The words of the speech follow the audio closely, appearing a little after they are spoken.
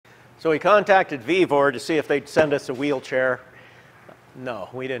So we contacted Vivor to see if they'd send us a wheelchair. No,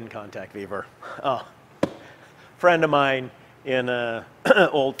 we didn't contact Vivor. Oh, friend of mine in an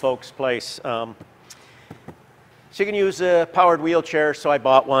old folks place. She can use a powered wheelchair, so I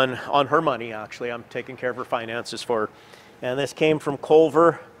bought one on her money, actually. I'm taking care of her finances for her. And this came from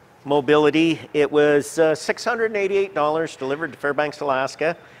Culver Mobility. It was $688 delivered to Fairbanks,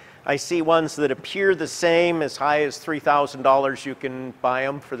 Alaska. I see ones that appear the same, as high as $3,000. You can buy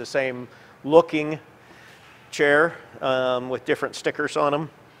them for the same looking chair with different stickers on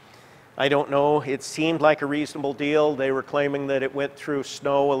them. I don't know. It seemed like a reasonable deal. They were claiming that it went through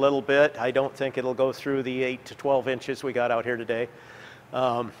snow a little bit. I don't think it'll go through the 8 to 12 inches we got out here today.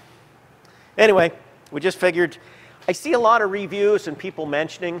 Anyway, we just figured, I see a lot of reviews and people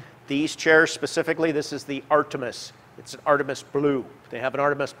mentioning these chairs specifically. This is the Artemis. It's an Artemis blue. They have an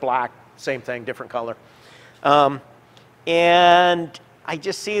Artemis black, same thing, different color. And I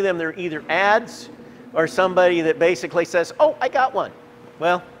just see them, they're either ads or somebody that basically says, oh, I got one.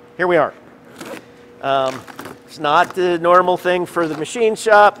 Well, here we are. It's not the normal thing for the machine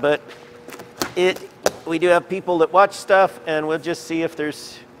shop, but we do have people that watch stuff, and we'll just see if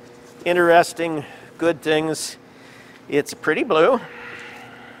there's interesting, good things. It's pretty blue.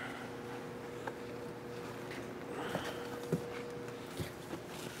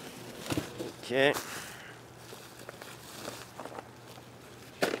 Okay.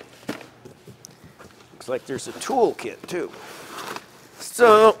 Looks like there's a tool kit too.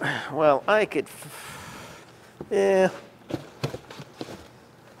 So, well, I could, yeah.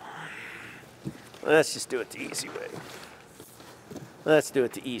 Let's just do it the easy way. Let's do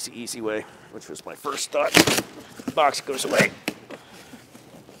it the easy way, which was my first thought. The box goes away.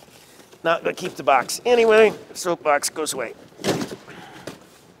 Not gonna keep the box anyway, so box goes away.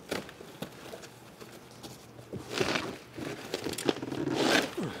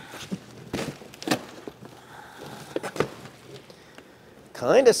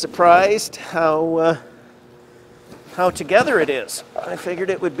 Kind of surprised how together it is. I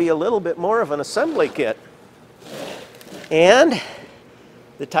figured it would be a little bit more of an assembly kit. And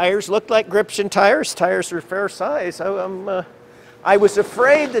the tires looked like Gription tires. Tires are fair size. I was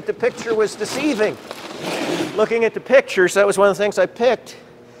afraid that the picture was deceiving. Looking at the pictures, that was one of the things I picked.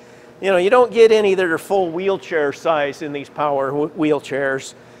 You know, you don't get any that are full wheelchair size in these power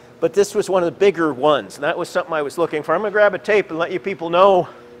wheelchairs. But this was one of the bigger ones, and that was something I was looking for. I'm going to grab a tape and let you people know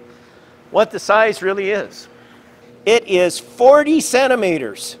what the size really is. It is 40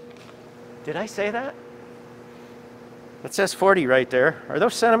 centimeters. Did I say that? It says 40 right there. Are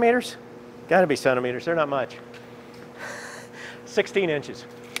those centimeters? Got to be centimeters. They're not much. 16 inches.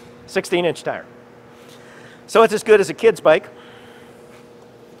 16-inch tire. So it's as good as a kid's bike.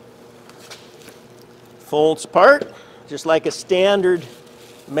 Folds apart, just like a standard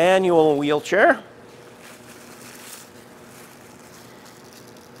manual wheelchair.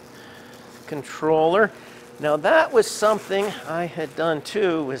 Controller. Now that was something I had done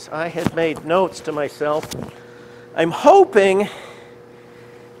too, was I had made notes to myself. I'm hoping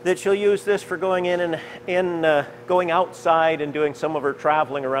that she'll use this for going in and going outside and doing some of her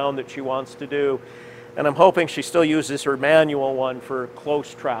traveling around that she wants to do. And I'm hoping she still uses her manual one for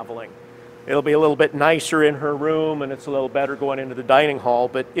close traveling. It'll be a little bit nicer in her room, and it's a little better going into the dining hall,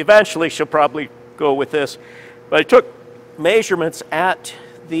 but eventually she'll probably go with this. But I took measurements at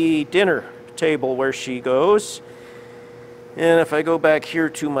the dinner table where she goes. And if I go back here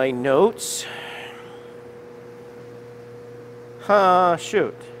to my notes,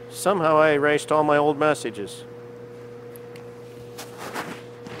 shoot. Somehow I erased all my old messages.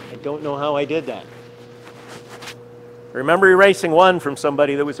 I don't know how I did that. I remember erasing one from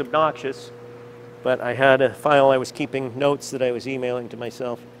somebody that was obnoxious, but I had a file I was keeping notes that I was emailing to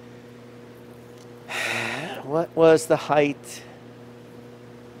myself. What was the height?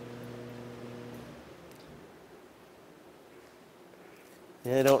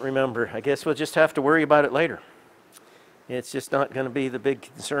 I don't remember. I guess we'll just have to worry about it later. It's just not going to be the big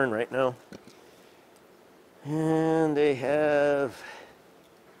concern right now. And they have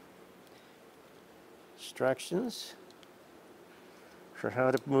instructions for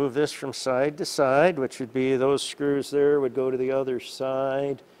how to move this from side to side, which would be those screws there would go to the other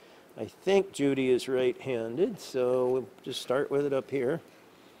side. I think Judy is right-handed, so we'll just start with it up here.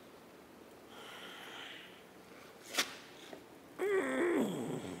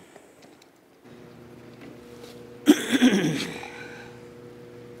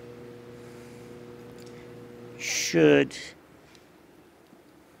 Should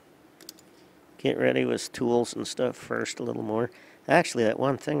get ready with tools and stuff first a little more. Actually, that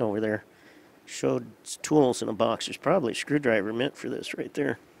one thing over there showed tools in a box. There's probably a screwdriver meant for this right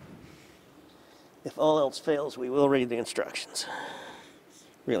there. If all else fails, we will read the instructions.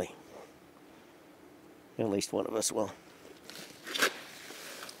 Really. At least one of us will.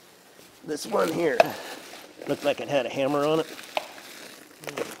 This one here looked like it had a hammer on it.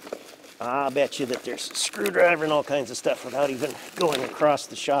 I bet you that there's a screwdriver and all kinds of stuff without even going across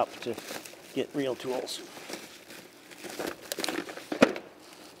the shop to get real tools.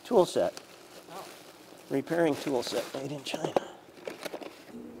 Tool set. Repairing tool set made in China.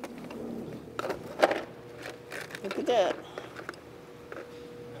 Look at that.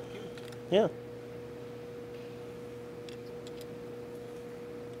 Yeah.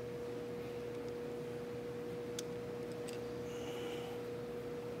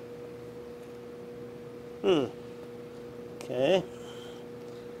 Okay.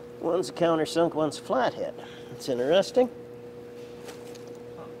 One's a countersunk, one's a flathead. That's interesting.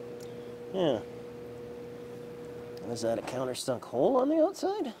 Yeah. Is that a countersunk hole on the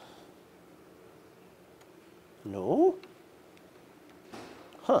outside? No.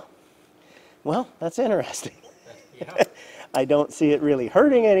 Huh. Well, that's interesting. Yeah. I don't see it really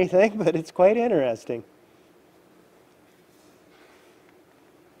hurting anything, but it's quite interesting.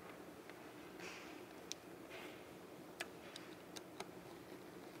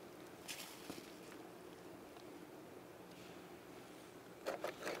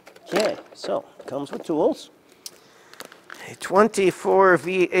 Okay, so it comes with tools. A 24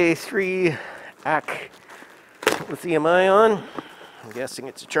 VA3 AC lithium ion. I'm guessing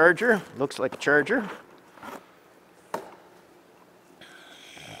it's a charger. Looks like a charger.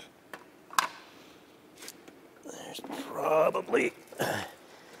 There's probably,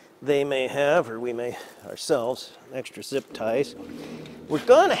 they may have, or we may ourselves, extra zip ties. We're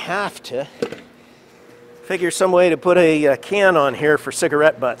gonna have to figure some way to put a can on here for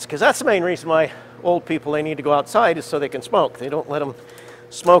cigarette butts, because that's the main reason why old people, they need to go outside, is so they can smoke. They don't let them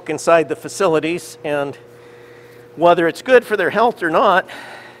smoke inside the facilities, and whether it's good for their health or not,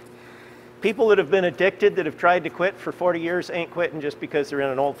 people that have been addicted, that have tried to quit for 40 years, ain't quitting just because they're in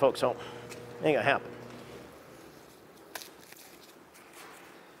an old folks home. Ain't gonna happen.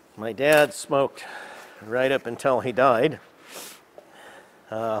 My dad smoked right up until he died,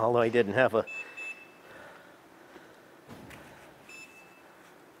 although he didn't have a...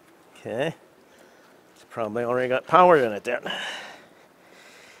 Okay. It's probably already got power in it then.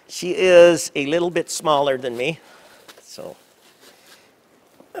 She is a little bit smaller than me, so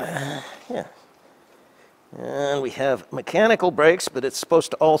yeah. And we have mechanical brakes, but it's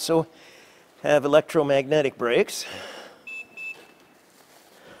supposed to also have electromagnetic brakes.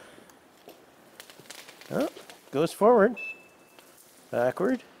 Oh, goes forward,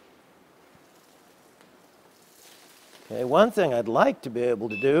 backward. Okay, one thing I'd like to be able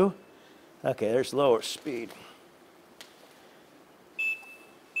to do, okay, there's lower speed.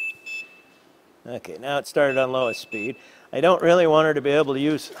 Okay, now it started on lowest speed. I don't really want her to be able to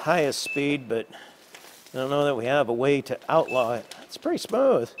use highest speed, but I don't know that we have a way to outlaw it. It's pretty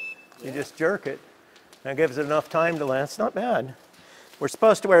smooth. You just jerk it. That gives it enough time to land. It's not bad. We're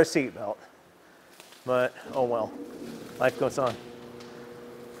supposed to wear a seatbelt, but oh well. Life goes on.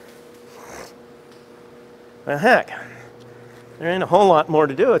 Well, heck, there ain't a whole lot more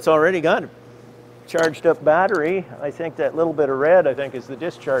to do. It's already got a charged up battery. I think that little bit of red, I think, is the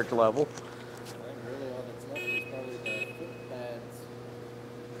discharge level.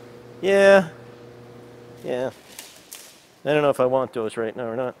 Yeah. Yeah. I don't know if I want those right now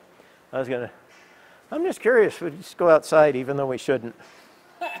or not. I'm just curious. We just go outside even though we shouldn't.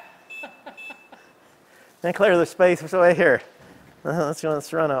 And clear the space away here.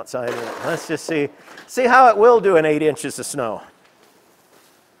 Let's run outside. Let's just see how it will do in 8 inches of snow.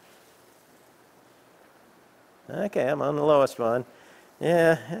 Okay, I'm on the lowest one.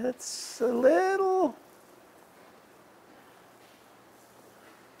 Yeah, it's a little...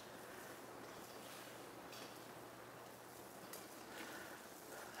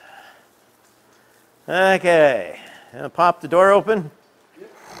 Okay, I'll pop the door open.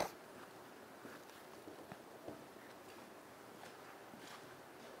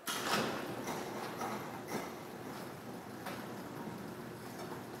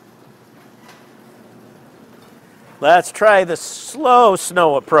 Let's try the slow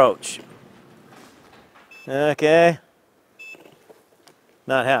snow approach. Okay.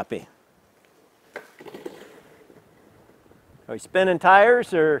 Not happy. Are we spinning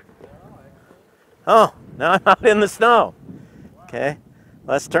tires or? Oh, now I'm out in the snow. Okay,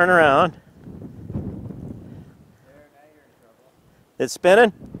 let's turn around. It's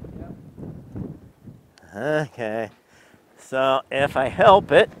spinning? Okay, so if I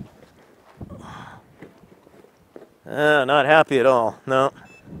help it, not happy at all, no.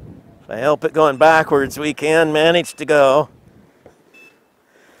 If I help it going backwards, we can manage to go.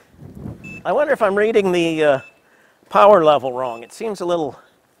 I wonder if I'm reading the power level wrong. It seems a little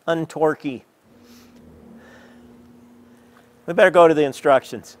untorquey. We better go to the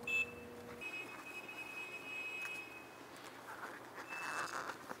instructions.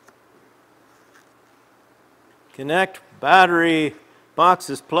 Connect battery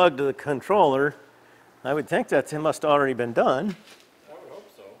boxes plugged to the controller. I would think that must have already been done. I would hope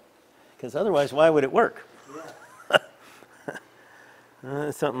so. Because otherwise, why would it work?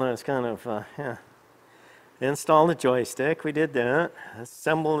 Yeah. Something that's kind of, yeah. Install the joystick, we did that.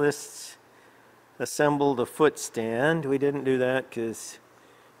 Assemble the foot stand. We didn't do that because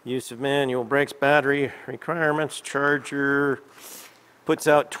use of manual, brakes, battery requirements, charger, puts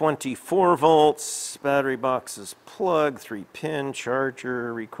out 24 volts, battery box is plug, 3-pin,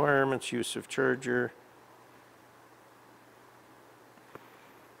 charger, requirements, use of charger.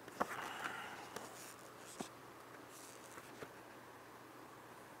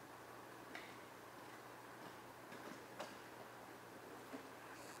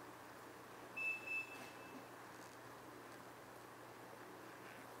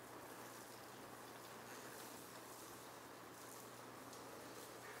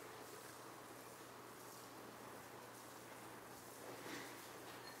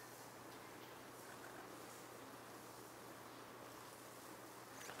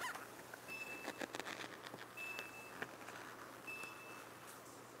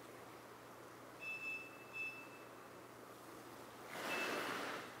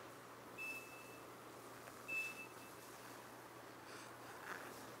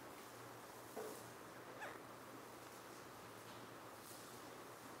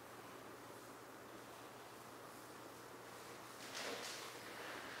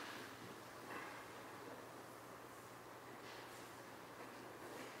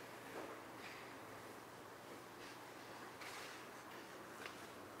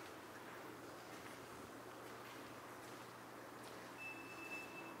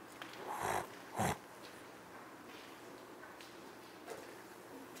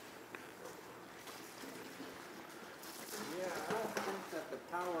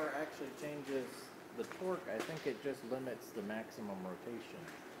 Power actually changes the torque. I think it just limits the maximum rotation.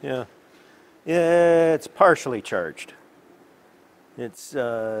 Yeah. It's partially charged. It's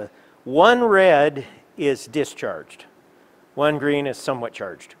one red is discharged. One green is somewhat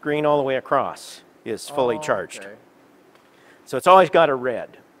charged. Green all the way across is fully charged. Okay. So it's always got a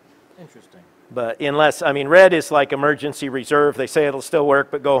red. Interesting. But unless, I mean, red is like emergency reserve. They say it'll still work,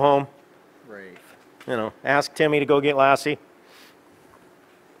 but go home. Right. You know, ask Timmy to go get Lassie.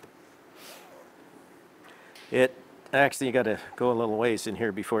 It actually, you got to go a little ways in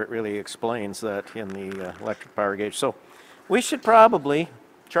here before it really explains that in the electric power gauge. So we should probably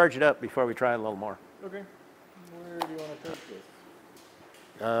charge it up before we try it a little more. Okay. Where do you want to take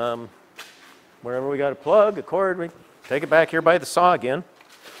this? Wherever we got a plug, a cord, we take it back here by the saw again.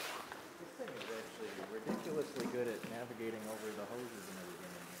 This thing is actually ridiculously good at navigating over the hoses and everything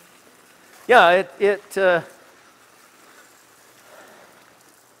in here.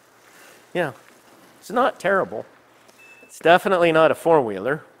 Yeah, yeah, it's not terrible. It's definitely not a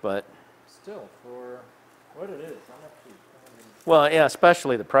four-wheeler, but Still, for what it is, how much is well, yeah,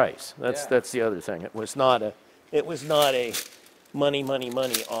 especially the price. That's Yeah. that's the other thing. It was not a money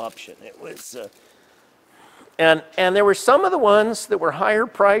option. It was, and there were some of the ones that were higher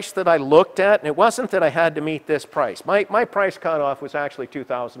priced that I looked at, and it wasn't that I had to meet this price. My price cutoff was actually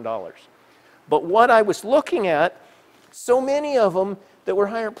 $2,000. But what I was looking at, so many of them that were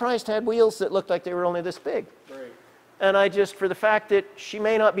higher priced had wheels that looked like they were only this big. Right. And I just, for the fact that she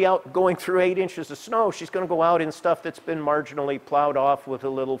may not be out going through 8 inches of snow, she's going to go out in stuff that's been marginally plowed off with a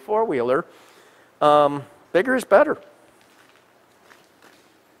little four-wheeler. Bigger is better.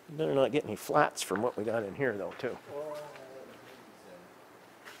 Better not get any flats from what we got in here, though, too.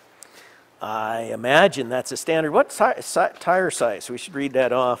 I imagine that's a standard. What tire size? We should read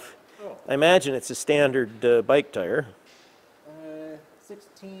that off. Oh. I imagine it's a standard bike tire.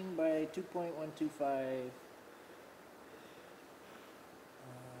 16 by 2.125.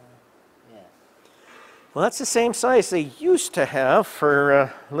 Yeah. Well, that's the same size they used to have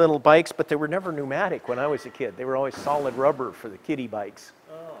for little bikes, but they were never pneumatic when I was a kid. They were always solid rubber for the kiddie bikes.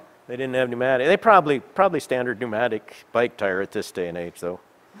 Oh. They didn't have pneumatic. They probably standard pneumatic bike tire at this day and age, though.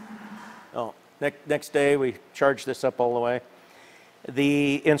 Oh, next day we charge this up all the way.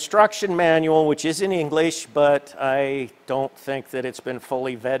 The instruction manual, which is in English, but I don't think that it's been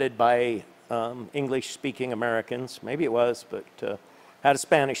fully vetted by English-speaking Americans. Maybe it was, but had a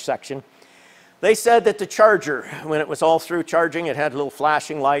Spanish section. They said that the charger, when it was all through charging, it had little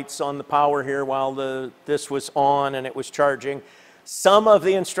flashing lights on the power here while this was on and it was charging. Some of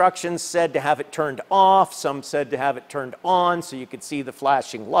the instructions said to have it turned off. Some said to have it turned on so you could see the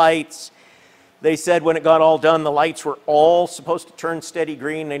flashing lights. They said when it got all done, the lights were all supposed to turn steady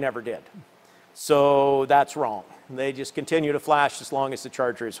green. They never did. So that's wrong. They just continue to flash as long as the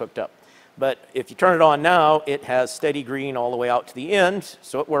charger is hooked up. But if you turn it on now, it has steady green all the way out to the end,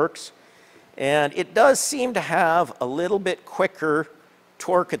 so it works. And it does seem to have a little bit quicker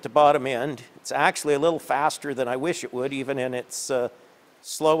torque at the bottom end. It's actually a little faster than I wish it would, even in its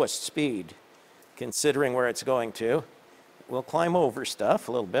slowest speed, considering where it's going to. We'll climb over stuff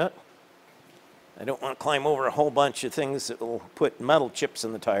a little bit. I don't want to climb over a whole bunch of things that will put metal chips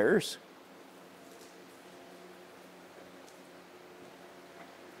in the tires.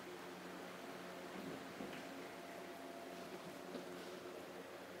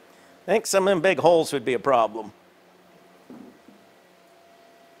 I think some of them big holes would be a problem.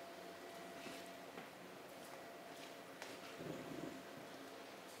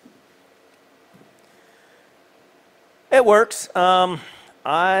 It works.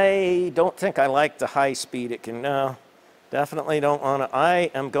 I don't think I like the high speed it can. No, definitely don't want to.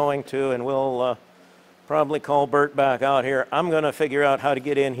 I am going to, and we'll probably call Bert back out here. I'm going to figure out how to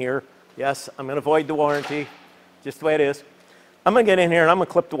get in here. Yes, I'm going to void the warranty, just the way it is. I'm going to get in here and I'm going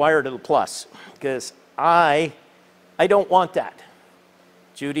to clip the wire to the plus because I don't want that.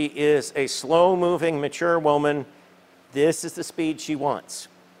 Judy is a slow-moving, mature woman. This is the speed she wants.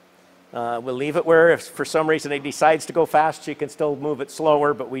 We'll leave it where if for some reason it decides to go fast, she can still move it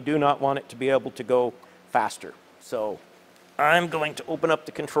slower, but we do not want it to be able to go faster. So I'm going to open up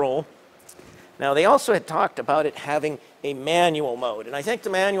the control. Now, they also had talked about it having a manual mode, and I think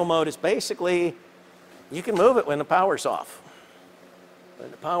the manual mode is basically you can move it when the power's off. When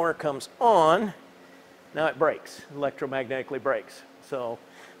the power comes on, now it brakes, electromagnetically brakes. So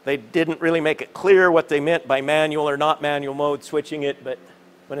they didn't really make it clear what they meant by manual or not manual mode, switching it, but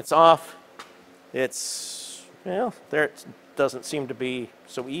when it's off, it's, well, there it doesn't seem to be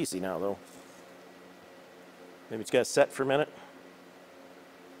so easy now, though. Maybe it's got to set for a minute.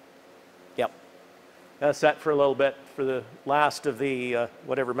 Yep. Got to set for a little bit for the last of the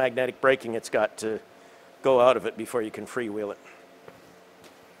whatever magnetic braking it's got to go out of it before you can freewheel it.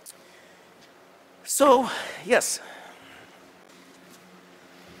 So, yes.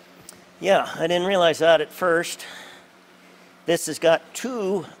 Yeah, I didn't realize that at first. This has got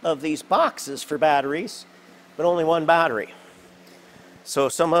 2 of these boxes for batteries, but only 1 battery. So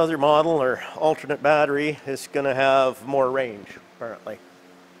some other model or alternate battery is going to have more range, apparently.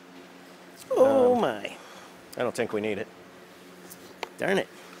 Oh my. I don't think we need it. Darn it.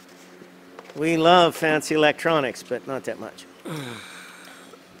 We love fancy electronics, but not that much.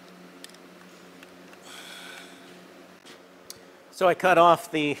 So I cut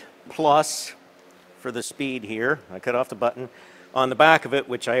off the plus for the speed here. I cut off the button. On the back of it,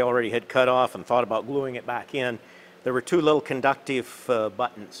 which I already had cut off and thought about gluing it back in, there were 2 little conductive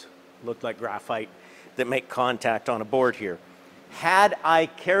buttons, looked like graphite, that make contact on a board here. Had I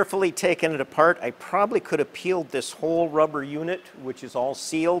carefully taken it apart, I probably could have peeled this whole rubber unit, which is all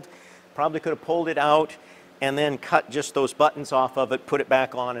sealed, probably could have pulled it out and then cut just those buttons off of it, put it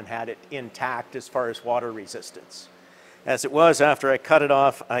back on and had it intact as far as water resistance. As it was, after I cut it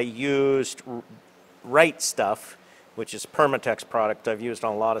off, I used Right Stuff, which is Permatex product I've used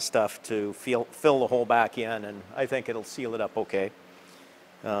on a lot of stuff to fill the hole back in, and I think it'll seal it up okay.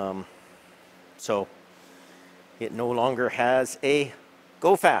 So it no longer has a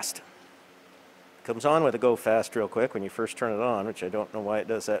go fast. Comes on with a go fast real quick when you first turn it on, which I don't know why it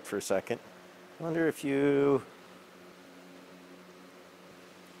does that for a second. I wonder if you...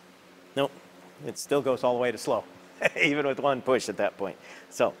 Nope, it still goes all the way to slow, even with 1 push at that point.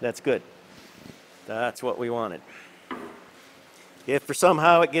 So that's good. That's what we wanted. If for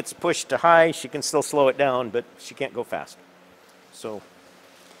somehow it gets pushed to high, she can still slow it down, but she can't go fast. So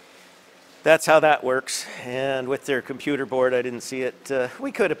that's how that works. And with their computer board, I didn't see it.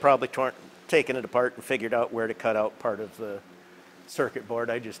 We could have probably taken it apart and figured out where to cut out part of the circuit board.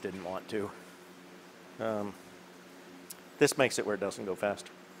 I just didn't want to. This makes it where it doesn't go fast.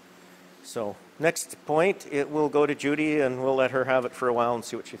 So next point, it will go to Judy, and we'll let her have it for a while and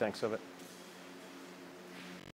see what she thinks of it.